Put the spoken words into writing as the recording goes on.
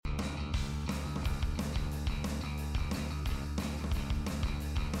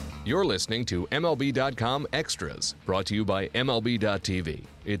You're listening to MLB.com Extras, brought to you by MLB.tv.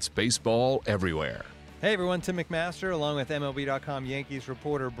 It's baseball everywhere. Hey everyone, Tim McMaster along with MLB.com Yankees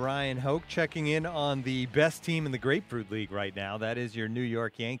reporter Brian Hoke checking in on the best team in the Grapefruit League right now. That is your New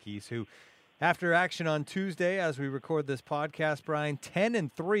York Yankees, who, after action on Tuesday, as we record this podcast, Brian,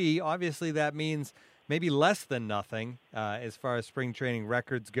 10-3. Obviously that means maybe less than nothing as far as spring training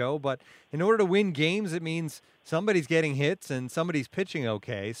records go. But in order to win games, it means somebody's getting hits and somebody's pitching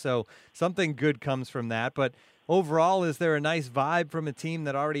okay. So something good comes from that. But overall, is there a nice vibe from a team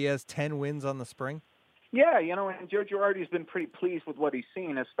that already has 10 wins on the spring? Yeah, and Joe Girardi's been pretty pleased with what he's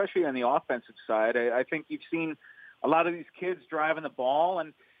seen, especially on the offensive side. I think you've seen a lot of these kids driving the ball,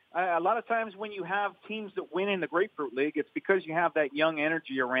 and a lot of times when you have teams that win in the Grapefruit League, it's because you have that young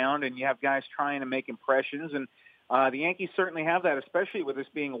energy around and you have guys trying to make impressions. And the Yankees certainly have that, especially with this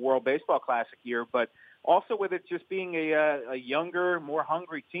being a World Baseball Classic year, but also with it just being a younger, more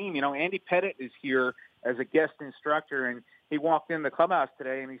hungry team. Andy Pettitte is here as a guest instructor, and he walked in the clubhouse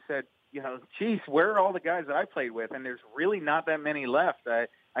today and he said, geez, where are all the guys that I played with? And there's really not that many left.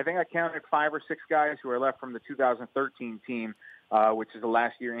 I think I counted 5 or 6 guys who are left from the 2013 team, which is the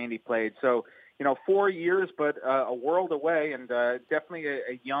last year Andy played. So, 4 years, but a world away, and definitely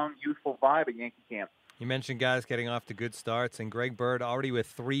a young, youthful vibe at Yankee camp. You mentioned guys getting off to good starts, and Greg Bird already with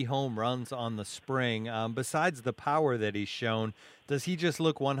 3 home runs on the spring. Besides the power that he's shown, does he just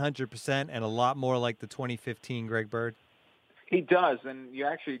look 100% and a lot more like the 2015 Greg Bird? He does, and you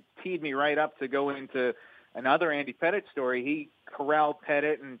actually teed me right up to go into another Andy Pettitte story. He corralled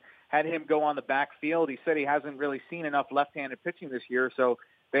Pettitte and had him go on the backfield. He said he hasn't really seen enough left-handed pitching this year, so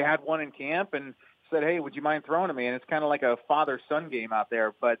they had one in camp and said, hey, would you mind throwing to me? And it's kind of like a father-son game out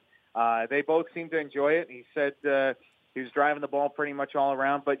there, but they both seem to enjoy it. He said he was driving the ball pretty much all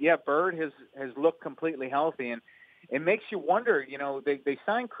around. But, yeah, Bird has looked completely healthy, and it makes you wonder, they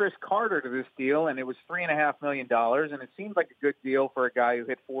signed Chris Carter to this deal, and it was $3.5 million, and it seemed like a good deal for a guy who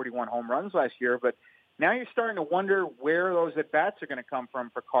hit 41 home runs last year. But now you're starting to wonder where those at-bats are going to come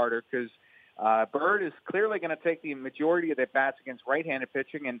from for Carter, because Bird is clearly going to take the majority of the at-bats against right-handed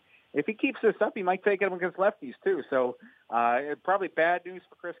pitching, and if he keeps this up, he might take it against lefties too. So probably bad news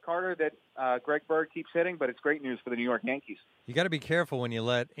for Chris Carter that Greg Bird keeps hitting, but it's great news for the New York Yankees. You got to be careful when you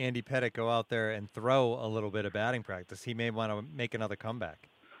let Andy Pettitte go out there and throw a little bit of batting practice. He may want to make another comeback.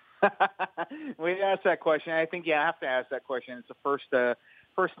 We asked that question. I think you have to ask that question. It's the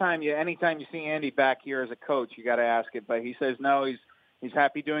first time anytime you see Andy back here as a coach, you got to ask it. But he says no, he's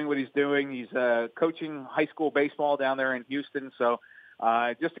happy doing what he's doing. He's coaching high school baseball down there in Houston. So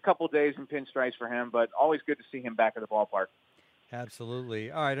just a couple of days in pinstripes for him, but always good to see him back at the ballpark.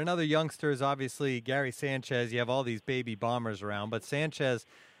 Absolutely. All right, another youngster is obviously Gary Sanchez. You have all these baby bombers around, but Sanchez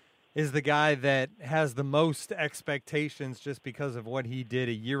is the guy that has the most expectations just because of what he did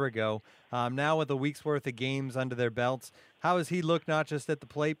a year ago. Now with a week's worth of games under their belts, how has he looked not just at the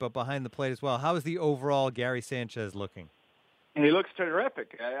plate but behind the plate as well? How is the overall Gary Sanchez looking? He looks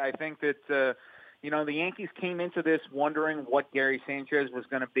terrific. I think that, the Yankees came into this wondering what Gary Sanchez was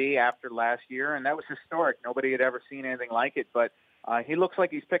going to be after last year, and that was historic. Nobody had ever seen anything like it, but he looks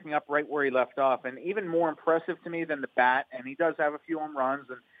like he's picking up right where he left off, and even more impressive to me than the bat, and he does have a few home runs,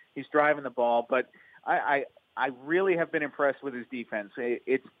 and he's driving the ball, but I really have been impressed with his defense.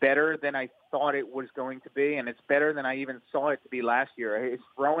 It's better than I thought it was going to be, and it's better than I even saw it to be last year. His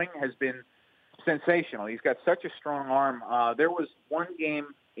throwing has been sensational. He's got such a strong arm. There was one game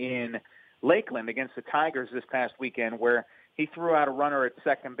in Lakeland against the Tigers this past weekend where he threw out a runner at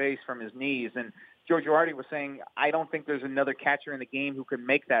second base from his knees, and Joe Girardi was saying, I don't think there's another catcher in the game who can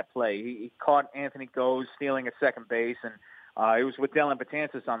make that play. He caught Anthony Gose stealing at second base, and it was with Dellin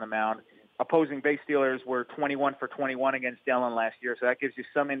Betances on the mound. Opposing base stealers were 21 for 21 against Dellin last year, so that gives you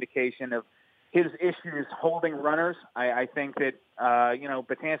some indication of his issues holding runners. I think that,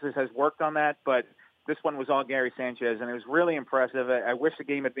 Betances has worked on that, but this one was all Gary Sanchez, and it was really impressive. I wish the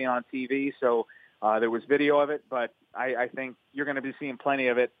game had been on TV, so there was video of it, but I think you're going to be seeing plenty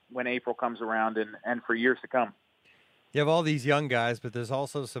of it when April comes around and for years to come. You have all these young guys, but there's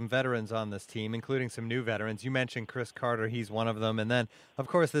also some veterans on this team, including some new veterans. You mentioned Chris Carter. He's one of them. And then, of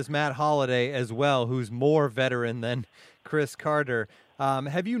course, there's Matt Holliday as well, who's more veteran than Chris Carter.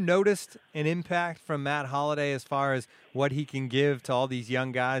 Have you noticed an impact from Matt Holliday as far as what he can give to all these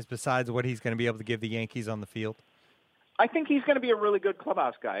young guys besides what he's going to be able to give the Yankees on the field? I think he's going to be a really good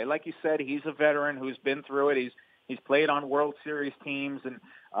clubhouse guy. Like you said, he's a veteran who's been through it. He's played on World Series teams, and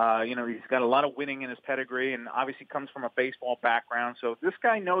he's got a lot of winning in his pedigree, and obviously comes from a baseball background. So this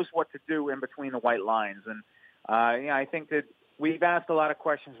guy knows what to do in between the white lines. And I think that we've asked a lot of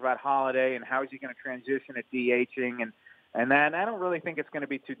questions about Holliday and how is he going to transition at DHing, and And then I don't really think it's going to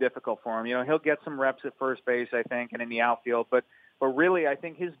be too difficult for him. He'll get some reps at first base, I think, and in the outfield. But really, I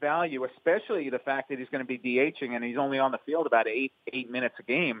think his value, especially the fact that he's going to be DHing and he's only on the field about eight minutes a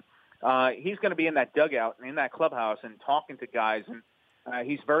game, he's going to be in that dugout and in that clubhouse and talking to guys. And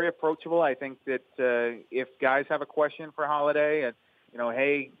he's very approachable. I think that if guys have a question for Holliday and,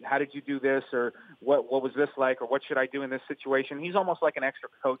 hey, how did you do this, or what was this like, or what should I do in this situation? He's almost like an extra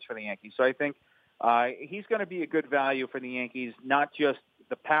coach for the Yankees. So I think he's going to be a good value for the Yankees, not just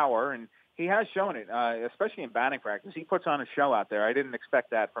the power, and he has shown it, especially in batting practice. He puts on a show out there. I didn't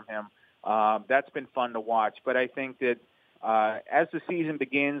expect that from him. That's been fun to watch. But I think that as the season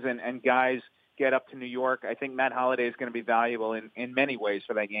begins and guys get up to New York, I think Matt Holliday is going to be valuable in many ways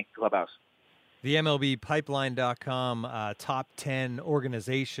for that Yankee clubhouse. The MLBpipeline.com top 10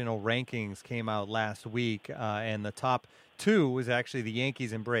 organizational rankings came out last week, and the top 2 was actually the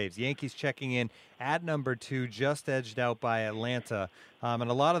Yankees and Braves. Yankees checking in at number 2, just edged out by Atlanta. And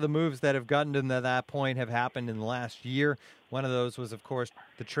a lot of the moves that have gotten them to that point have happened in the last year. One of those was, of course,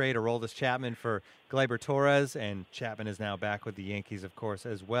 the trade of Aroldis Chapman for Gleyber Torres, and Chapman is now back with the Yankees, of course,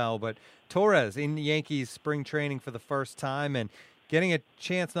 as well. But Torres in the Yankees spring training for the first time and getting a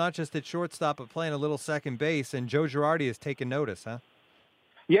chance not just at shortstop, but playing a little second base, and Joe Girardi has taken notice, huh?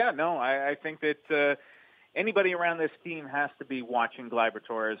 Yeah, no, I think that anybody around this team has to be watching Gleyber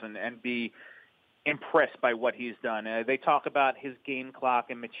Torres and be impressed by what he's done. They talk about his game clock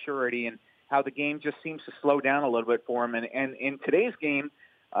and maturity and how the game just seems to slow down a little bit for him. And in today's game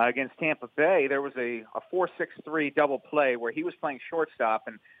against Tampa Bay, there was a 4-6-3 double play where he was playing shortstop,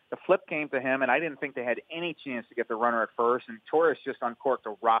 and the flip came to him, and I didn't think they had any chance to get the runner at first, and Torres just uncorked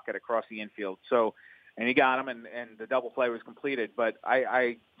a rocket across the infield. And he got him, and the double play was completed. But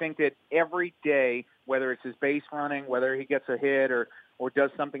I think that every day, whether it's his base running, whether he gets a hit or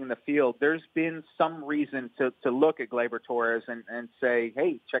does something in the field, there's been some reason to look at Gleyber Torres and say,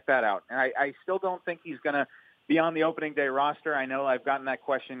 hey, check that out. And I still don't think he's going to be on the opening day roster. I know I've gotten that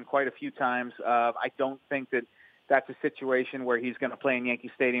question quite a few times. I don't think that that's a situation where he's going to play in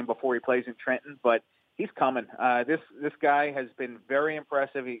Yankee Stadium before he plays in Trenton, but he's coming. This guy has been very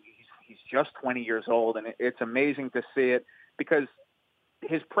impressive. He's just 20 years old, and it's amazing to see it because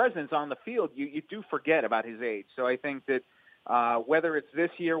his presence on the field, you do forget about his age. So I think that whether it's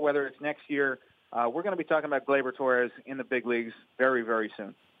this year, whether it's next year, we're going to be talking about Gleyber Torres in the big leagues very, very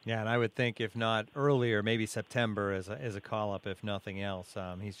soon. Yeah, and I would think if not earlier, maybe September as a call-up, if nothing else.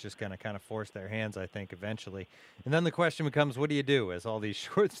 He's just going to kind of force their hands, I think, eventually. And then the question becomes, what do you do as all these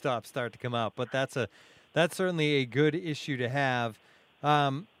shortstops start to come out? But that's certainly a good issue to have.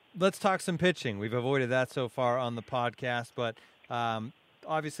 Let's talk some pitching. We've avoided that so far on the podcast, but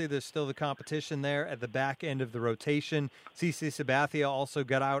obviously there's still the competition there at the back end of the rotation. CC Sabathia also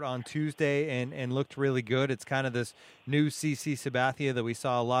got out on Tuesday and looked really good. It's kind of this new CC Sabathia that we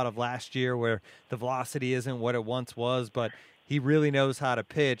saw a lot of last year where the velocity isn't what it once was, but he really knows how to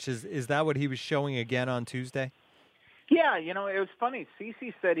pitch. Is that what he was showing again on Tuesday? Yeah, it was funny.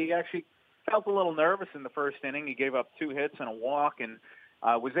 CC said he actually felt a little nervous in the first inning. He gave up 2 hits and a walk and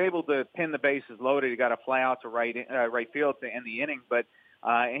was able to pin the bases loaded. He got a fly out to right field to end the inning, but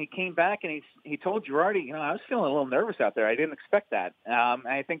and he came back and he told Girardi, I was feeling a little nervous out there. I didn't expect that. And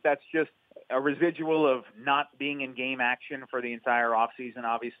I think that's just a residual of not being in game action for the entire offseason,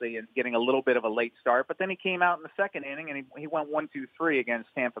 obviously, and getting a little bit of a late start. But then he came out in the second inning and he went 1-2-3 against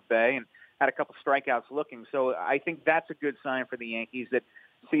Tampa Bay and had a couple strikeouts looking. So I think that's a good sign for the Yankees that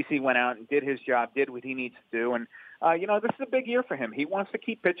CC went out and did his job, did what he needs to do. And, this is a big year for him. He wants to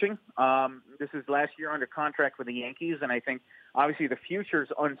keep pitching. This is last year under contract with the Yankees, and I think obviously the future is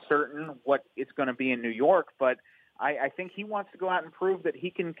uncertain what it's going to be in New York, but I think he wants to go out and prove that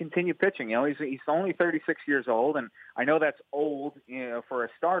he can continue pitching. He's only 36 years old, and I know that's old for a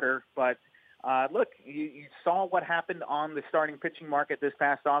starter, but look, you saw what happened on the starting pitching market this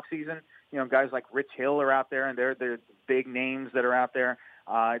past offseason. Guys like Rich Hill are out there, and they're big names that are out there.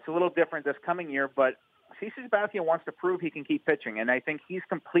 It's a little different this coming year, but CC Sabathia wants to prove he can keep pitching, and I think he's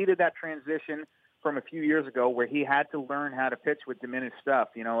completed that transition from a few years ago where he had to learn how to pitch with diminished stuff.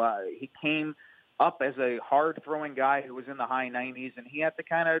 He came up as a hard-throwing guy who was in the high 90s, and he had to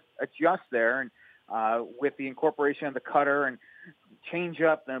kind of adjust there. And with the incorporation of the cutter and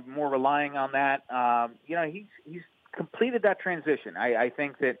change-up, and more relying on that, he's completed that transition. I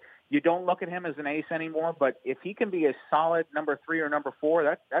think that you don't look at him as an ace anymore, but if he can be a solid number 3 or number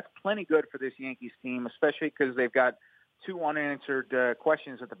 4, that's plenty good for this Yankees team, especially because they've got 2 unanswered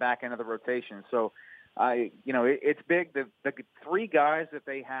questions at the back end of the rotation. So It's big. The three guys that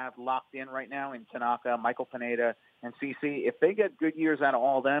they have locked in right now in Tanaka, Michael Pineda, and CeCe, if they get good years out of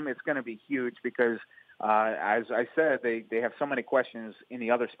all of them, it's going to be huge because, as I said, they have so many questions in the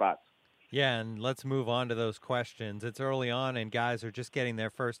other spots. Yeah, and let's move on to those questions. It's early on, and guys are just getting their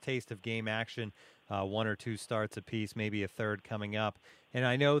first taste of game action, 1 or 2 starts apiece, maybe a third coming up. And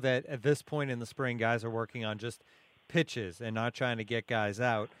I know that at this point in the spring, guys are working on just pitches and not trying to get guys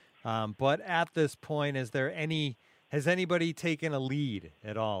out. But at this point, has anybody taken a lead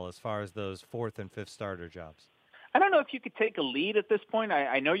at all as far as those 4th and 5th starter jobs? I don't know if you could take a lead at this point.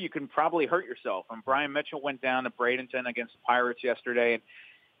 I know you can probably hurt yourself. And Brian Mitchell went down to Bradenton against the Pirates yesterday, and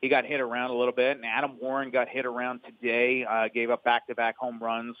he got hit around a little bit. And Adam Warren got hit around today, gave up back-to-back home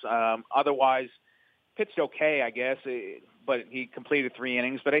runs. Otherwise, pitched okay, I guess, but he completed 3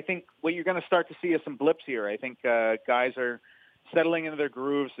 innings. But I think what you're going to start to see is some blips here. I think guys are settling into their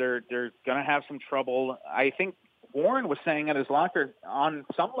grooves. They're going to have some trouble. I think Warren was saying at his locker, on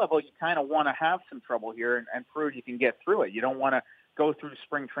some level, you kind of want to have some trouble here and prove you can get through it. You don't want to go through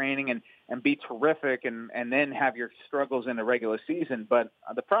spring training and be terrific and then have your struggles in the regular season. But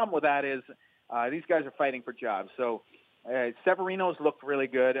the problem with that is these guys are fighting for jobs. So Severino's looked really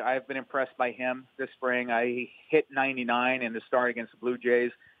good. I've been impressed by him this spring. I hit 99 in the start against the Blue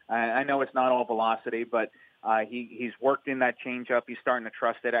Jays. I know it's not all velocity, but he's worked in that changeup. He's starting to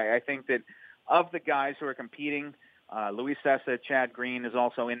trust it. I think that of the guys who are competing, Luis Cessa, Chad Green is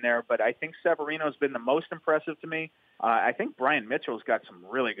also in there, but I think Severino's been the most impressive to me. I think Brian Mitchell's got some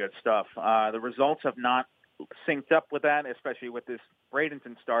really good stuff. The results have not synced up with that, especially with this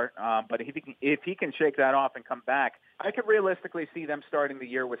Bradenton start. But if he can shake that off and come back, I could realistically see them starting the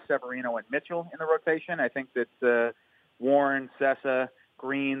year with Severino and Mitchell in the rotation. I think that Warren, Cessa,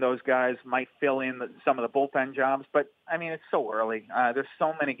 Green, those guys might fill in some of the bullpen jobs. But, I mean, it's so early. There's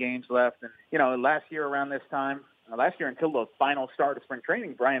so many games left. And, last year around this time, until the final start of spring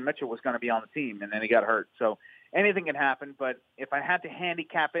training, Brian Mitchell was going to be on the team, and then he got hurt. So anything can happen. But if I had to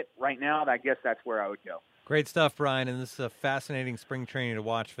handicap it right now, I guess that's where I would go. Great stuff, Brian, and this is a fascinating spring training to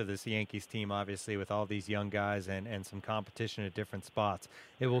watch for this Yankees team, obviously, with all these young guys and some competition at different spots.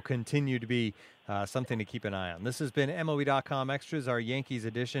 It will continue to be something to keep an eye on. This has been MLB.com Extras, our Yankees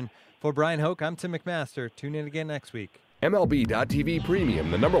edition. For Brian Hoke, I'm Tim McMaster. Tune in again next week. MLB.tv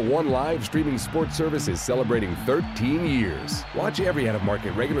Premium, the #1 live streaming sports service, is celebrating 13 years. Watch every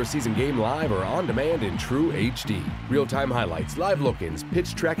out-of-market regular season game live or on demand in true HD. Real-time highlights, live look-ins,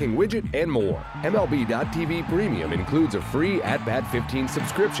 pitch tracking widget, and more. MLB.tv Premium includes a free At-Bat 15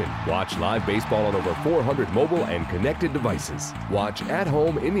 subscription. Watch live baseball on over 400 mobile and connected devices. Watch at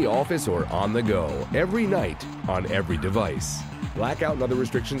home, in the office, or on the go every night on every device. Blackout and other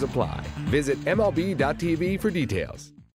restrictions apply. Visit MLB.tv for details.